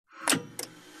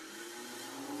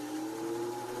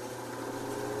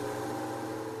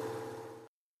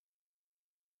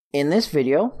In this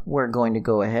video, we're going to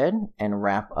go ahead and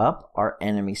wrap up our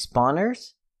enemy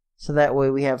spawners, so that way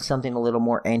we have something a little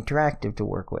more interactive to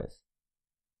work with.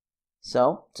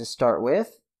 So, to start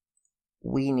with,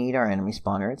 we need our enemy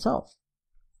spawner itself.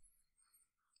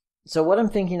 So what I'm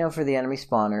thinking of for the enemy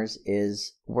spawners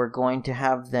is we're going to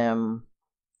have them,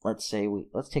 let's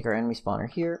take our enemy spawner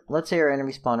here. Let's say our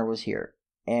enemy spawner was here,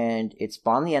 and it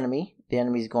spawned the enemy. The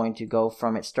enemy is going to go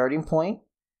from its starting point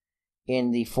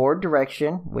in the forward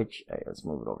direction, which, let's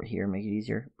move it over here, make it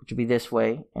easier, which would be this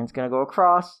way, and it's going to go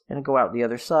across and go out the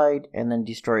other side and then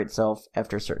destroy itself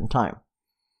after a certain time.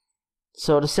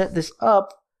 So to set this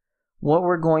up, what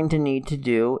we're going to need to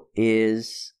do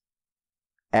is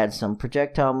add some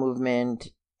projectile movement,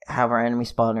 have our enemy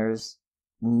spawners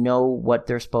know what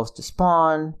they're supposed to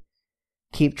spawn,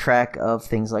 keep track of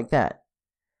things like that.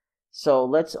 So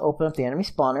let's open up the enemy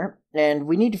spawner, and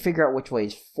we need to figure out which way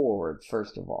is forward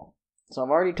first of all. So I've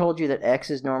already told you that X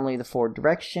is normally the forward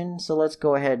direction, so let's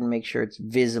go ahead and make sure it's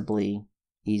visibly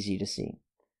easy to see.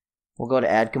 We'll go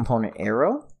to add component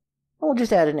arrow, and we'll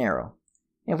just add an arrow.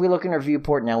 If we look in our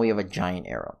viewport, now we have a giant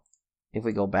arrow. If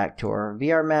we go back to our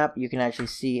VR map, you can actually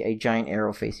see a giant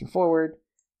arrow facing forward,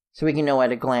 so we can know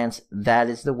at a glance that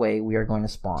is the way we are going to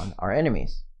spawn our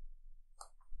enemies.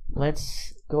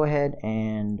 Let's go ahead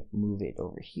and move it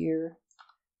over here,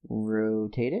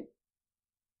 rotate it,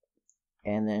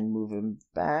 and then move him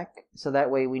back, so that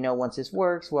way we know once this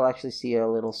works, we'll actually see a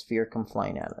little sphere come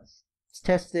flying at us. Let's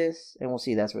test this, and we'll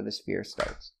see that's where the sphere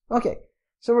starts. Okay,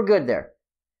 so we're good there.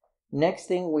 Next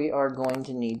thing we are going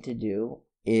to need to do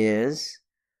is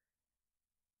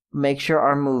make sure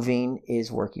our moving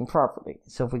is working properly.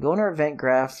 So if we go in our event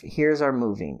graph, here's our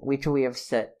moving, which we have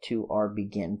set to our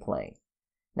begin play.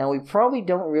 Now we probably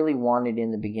don't really want it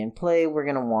in the begin play, we're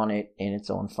going to want it in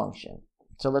its own function.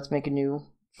 So let's make a new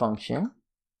function,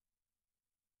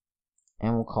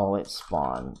 and we'll call it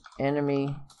spawn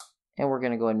enemy, and we're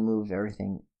going to go ahead and move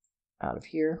everything out of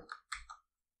here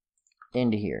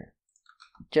into here,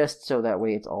 just so that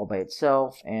way it's all by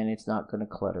itself and it's not going to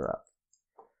clutter up.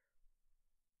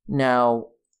 Now,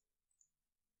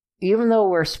 even though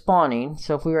we're spawning,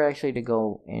 so if we were actually to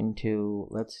go into,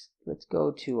 let's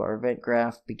go to our event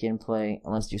graph, begin play,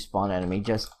 and let's do spawn enemy,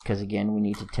 just because again we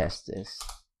need to test this.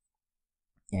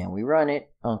 And we run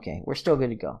it. Okay, we're still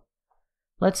good to go.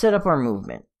 Let's set up our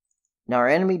movement. Now our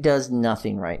enemy does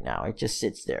nothing right now. It just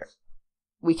sits there.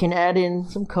 We can add in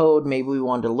some code. Maybe we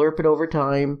want to lerp it over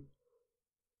time.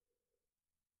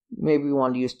 Maybe we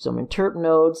want to use some interp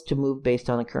nodes to move based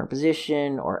on the current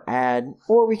position or add.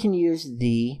 Or we can use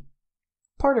the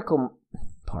projectile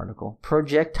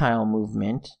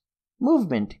movement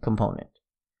component.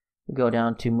 We go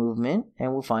down to movement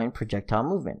and we'll find projectile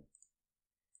movement.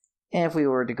 And if we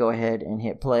were to go ahead and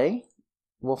hit play,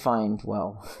 we'll find,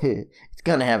 well, it's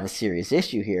going to have a serious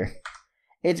issue here.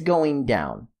 It's going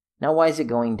down. Now, why is it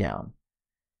going down?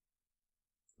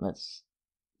 Let's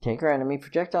take our enemy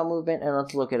projectile movement and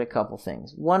let's look at a couple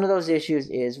things. One of those issues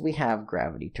is we have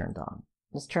gravity turned on.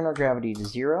 Let's turn our gravity to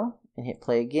 0 and hit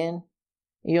play again.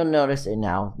 You'll notice it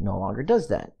now no longer does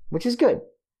that, which is good.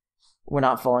 We're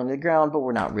not falling to the ground, but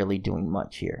we're not really doing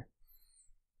much here.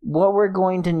 What we're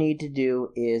going to need to do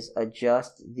is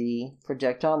adjust the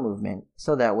projectile movement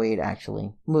so that way it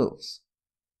actually moves.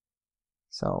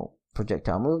 So,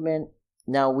 projectile movement.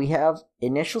 Now we have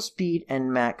initial speed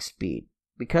and max speed.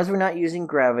 Because we're not using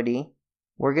gravity,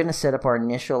 we're going to set up our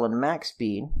initial and max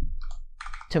speed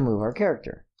to move our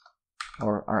character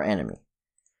or our enemy.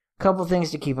 A couple things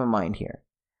to keep in mind here.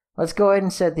 Let's go ahead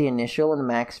and set the initial and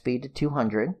max speed to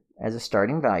 200 as a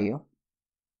starting value.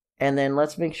 And then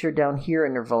let's make sure down here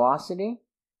under velocity,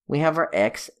 we have our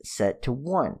X set to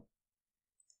 1.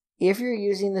 If you're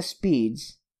using the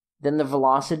speeds, then the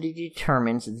velocity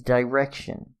determines the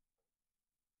direction.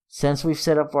 Since we've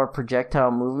set up our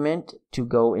projectile movement to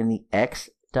go in the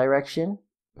X direction,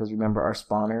 because remember our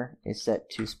spawner is set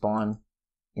to spawn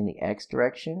in the X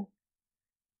direction,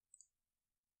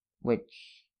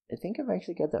 which I think I've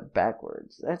actually got that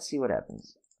backwards. Let's see what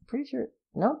happens. I'm pretty sure.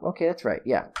 No? Okay, that's right.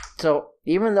 Yeah. So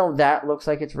even though that looks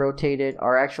like it's rotated,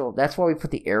 that's why we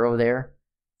put the arrow there.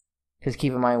 Because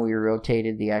keep in mind we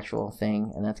rotated the actual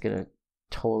thing, and that's going to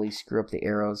totally screw up the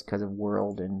arrows because of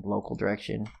world and local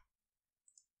direction.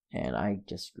 And I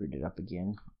just screwed it up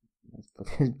again. Let's put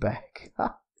this back.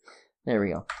 There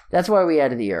we go. That's why we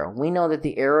added the arrow. We know that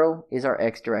the arrow is our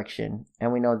X direction,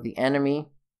 and we know that the enemy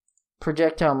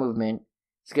projectile movement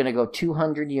is going to go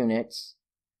 200 units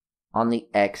on the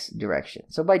X direction.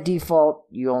 So by default,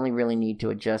 you only really need to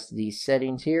adjust these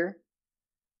settings here.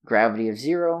 Gravity of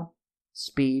 0,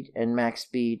 speed and max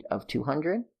speed of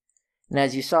 200. And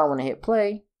as you saw when I hit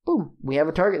play, boop, boom, we have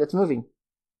a target that's moving.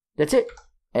 That's it.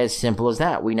 As simple as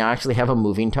that. We now actually have a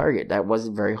moving target. That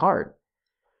wasn't very hard.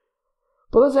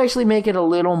 But let's actually make it a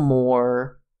little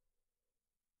more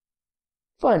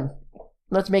fun.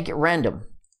 Let's make it random.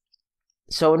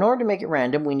 So in order to make it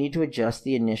random, we need to adjust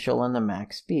the initial and the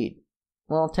max speed.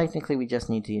 Well, technically, we just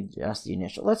need to adjust the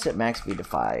initial. Let's set max speed to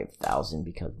 5,000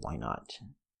 because why not?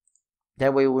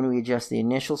 That way, when we adjust the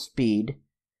initial speed,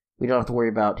 we don't have to worry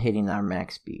about hitting our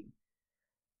max speed.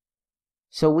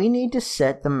 So we need to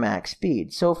set the max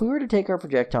speed. So if we were to take our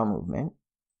projectile movement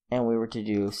and we were to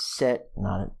do set,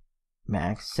 not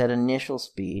max, set initial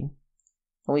speed,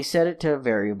 and we set it to a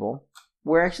variable,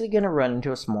 we're actually going to run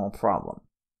into a small problem.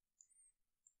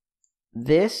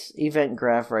 This event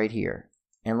graph right here,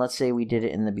 and let's say we did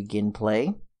it in the begin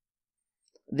play,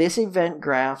 this event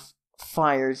graph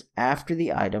fires after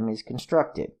the item is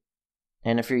constructed.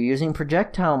 And if you're using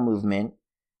projectile movement,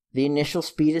 the initial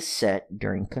speed is set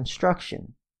during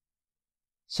construction.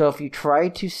 So if you try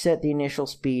to set the initial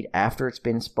speed after it's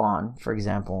been spawned, for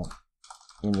example,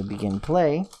 in the begin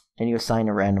play, and you assign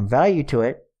a random value to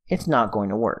it, it's not going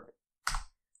to work.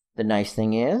 The nice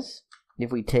thing is,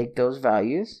 if we take those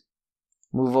values,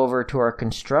 move over to our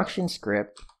construction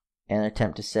script, and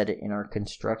attempt to set it in our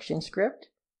construction script,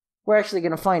 we're actually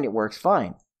going to find it works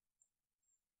fine.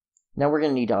 Now we're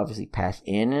going to need to obviously pass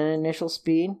in an initial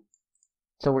speed.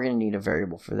 So we're going to need a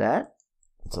variable for that.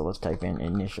 So let's type in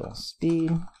initial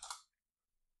speed.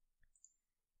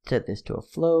 Set this to a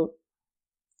float.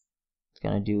 It's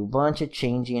going to do a bunch of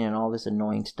changing and all this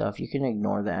annoying stuff. You can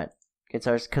ignore that. It's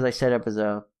ours because I set up as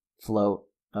a float,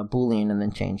 a boolean, and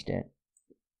then changed it.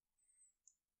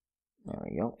 There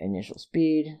we go. Initial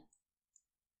speed.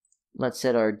 Let's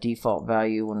set our default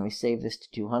value when we save this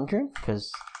to 200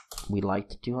 because we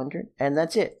liked 200. And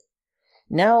that's it.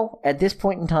 Now, at this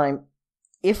point in time,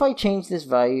 if I change this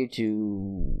value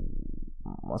to,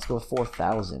 let's go with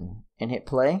 4,000 and hit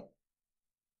play,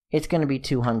 it's going to be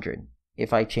 200.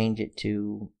 If I change it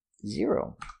to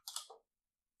 0,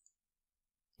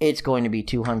 it's going to be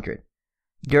 200.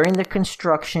 During the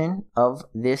construction of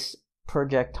this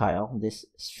projectile, this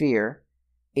sphere,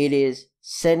 it is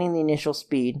setting the initial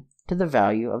speed to the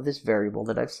value of this variable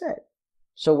that I've set.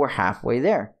 So we're halfway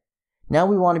there. Now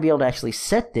we want to be able to actually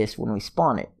set this when we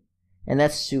spawn it. And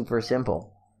that's super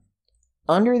simple.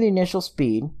 Under the initial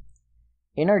speed,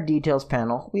 in our details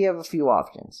panel, we have a few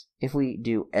options. If we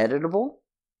do editable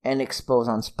and expose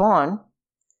on spawn,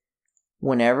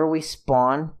 whenever we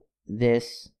spawn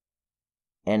this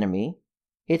enemy,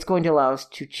 it's going to allow us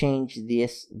to change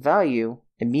this value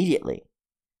immediately.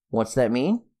 What's that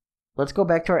mean? Let's go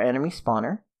back to our enemy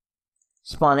spawner,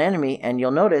 spawn enemy, and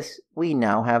you'll notice we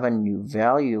now have a new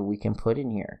value we can put in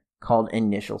here called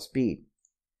initial speed.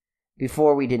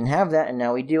 Before we didn't have that, and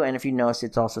now we do, and if you notice,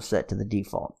 it's also set to the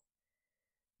default.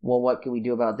 Well, what can we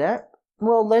do about that?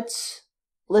 Well, let's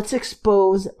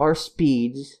expose our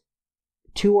speeds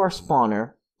to our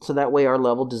spawner, so that way our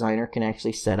level designer can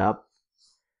actually set up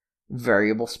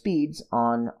variable speeds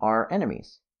on our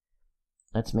enemies.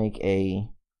 Let's make a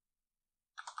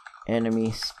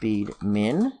enemy speed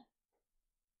min.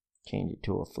 Change it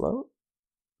to a float.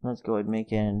 Let's go ahead and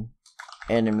make an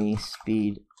enemy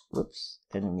speed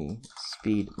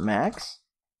max.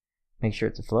 Make sure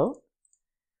it's a float.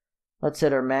 Let's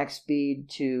set our max speed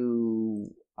to,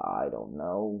 I don't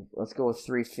know, let's go with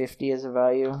 350 as a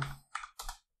value.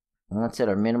 And let's set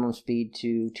our minimum speed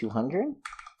to 200.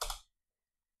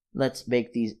 Let's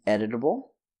make these editable.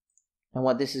 And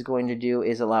what this is going to do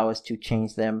is allow us to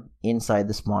change them inside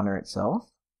the spawner itself.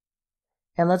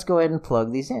 And let's go ahead and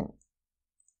plug these in.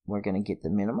 We're going to get the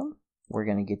minimum. We're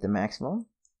going to get the maximum.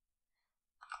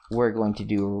 We're going to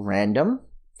do random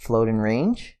float in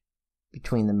range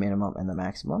between the minimum and the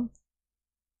maximum.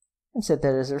 And set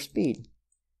that as our speed.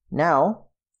 Now,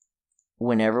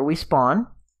 whenever we spawn,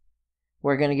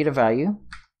 we're going to get a value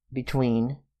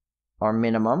between our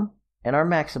minimum and our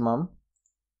maximum.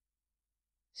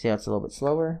 See how it's a little bit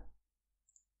slower,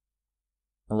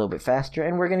 a little bit faster,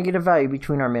 and we're going to get a value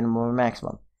between our minimum and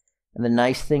maximum. And the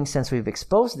nice thing, since we've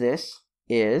exposed this,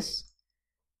 is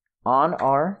on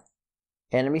our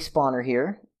enemy spawner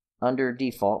here under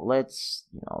default. Let's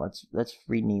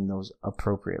rename those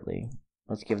appropriately.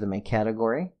 Let's give them a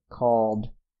category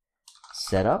called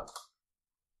setup,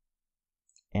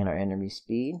 and our enemy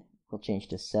speed will change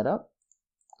to setup.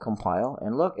 Compile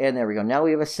and look, and there we go. Now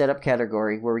we have a setup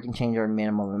category where we can change our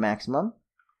minimum and maximum.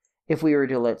 If we were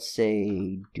to, let's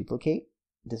say, duplicate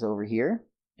this over here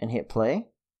and hit play,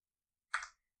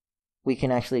 we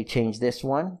can actually change this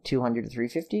one 200 to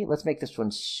 350. Let's make this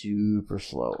one super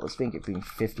slow. Let's make it between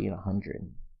 50 and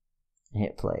 100 and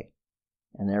hit play.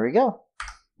 And there we go.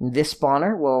 This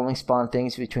spawner will only spawn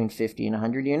things between 50 and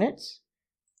 100 units.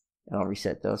 And I'll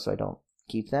reset those so I don't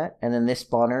keep that. And then this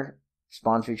spawner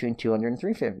spawns between 200 and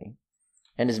 350.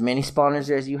 And as many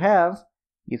spawners as you have,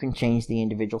 you can change the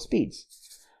individual speeds.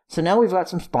 So now we've got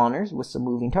some spawners with some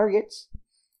moving targets.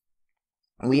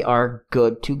 We are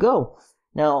good to go.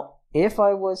 Now, if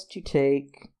I was to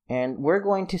take, and we're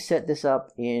going to set this up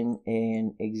in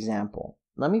an example.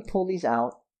 Let me pull these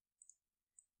out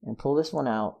and pull this one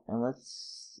out, and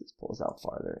let's pull this out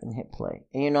farther and hit play.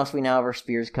 And you notice we now have our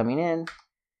spears coming in,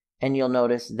 and you'll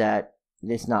notice that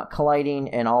it's not colliding,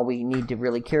 and all we need to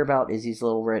really care about is these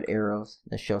little red arrows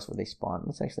that show us where they spawn.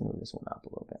 Let's actually move this one up a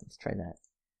little bit. Let's try that.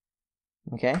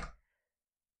 Okay.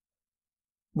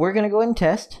 We're going to go ahead and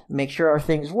test, make sure our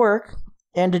things work,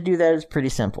 and to do that is pretty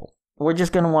simple. We're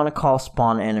just going to want to call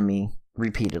spawn enemy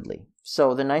repeatedly.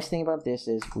 So the nice thing about this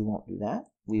is we won't do that.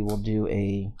 We will do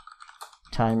a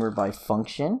timer by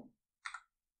function.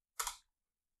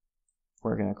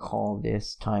 We're going to call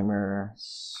this timer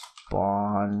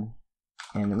spawn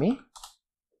enemy.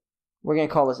 We're going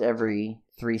to call this every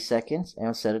 3 seconds and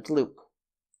we'll set it to loop.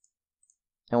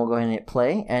 And we'll go ahead and hit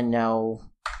play. And now,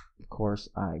 of course,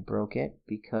 I broke it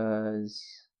because...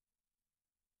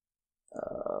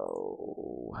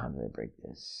 Oh, how did I break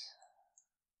this?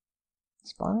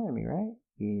 Spawn enemy, right?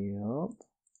 Yup.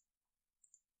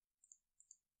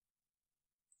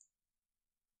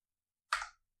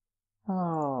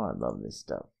 Oh, I love this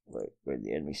stuff. Wait, where'd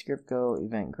the enemy script go?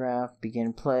 Event graph,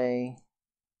 begin play.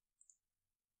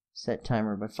 Set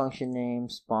timer by function name,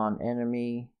 spawn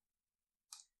enemy.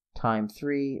 Time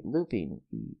 3, looping.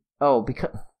 Oh,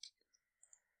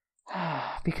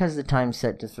 because the time's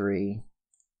set to 3,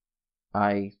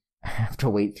 I have to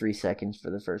wait 3 seconds for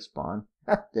the first spawn.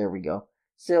 There we go.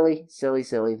 Silly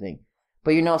thing.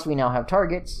 But you notice we now have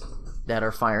targets that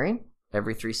are firing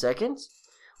every 3 seconds.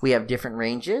 We have different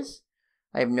ranges.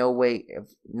 I have no way of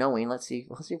knowing. Let's see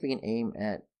if we can aim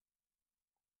at...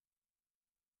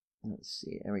 Let's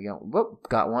see. There we go. Whoop,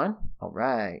 got one. All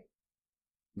right.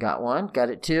 Got one. Got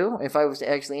it too. If I was to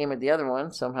actually aim at the other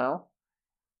one somehow.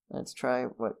 Let's try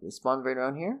what is spawned right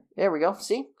around here. There we go.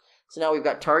 See? So now we've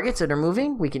got targets that are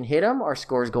moving. We can hit them. Our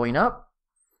score is going up.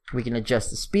 We can adjust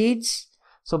the speeds.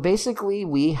 So basically,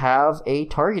 we have a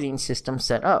targeting system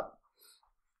set up.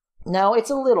 Now, it's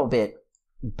a little bit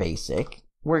basic.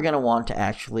 We're going to want to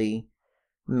actually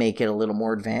make it a little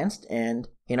more advanced. And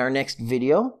in our next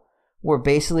video, we're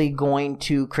basically going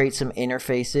to create some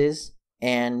interfaces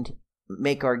and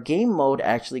make our game mode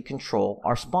actually control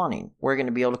our spawning. We're going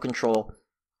to be able to control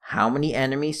how many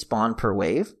enemies spawn per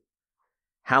wave,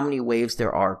 how many waves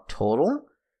there are total,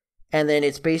 and then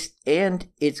it's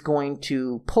going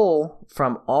to pull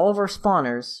from all of our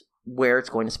spawners where it's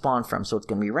going to spawn from. So it's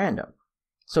going to be random.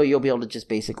 So you'll be able to just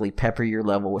basically pepper your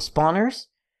level with spawners,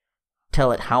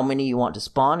 tell it how many you want to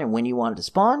spawn and when you want it to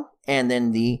spawn, and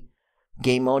then the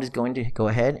game mode is going to go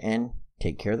ahead and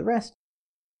take care of the rest.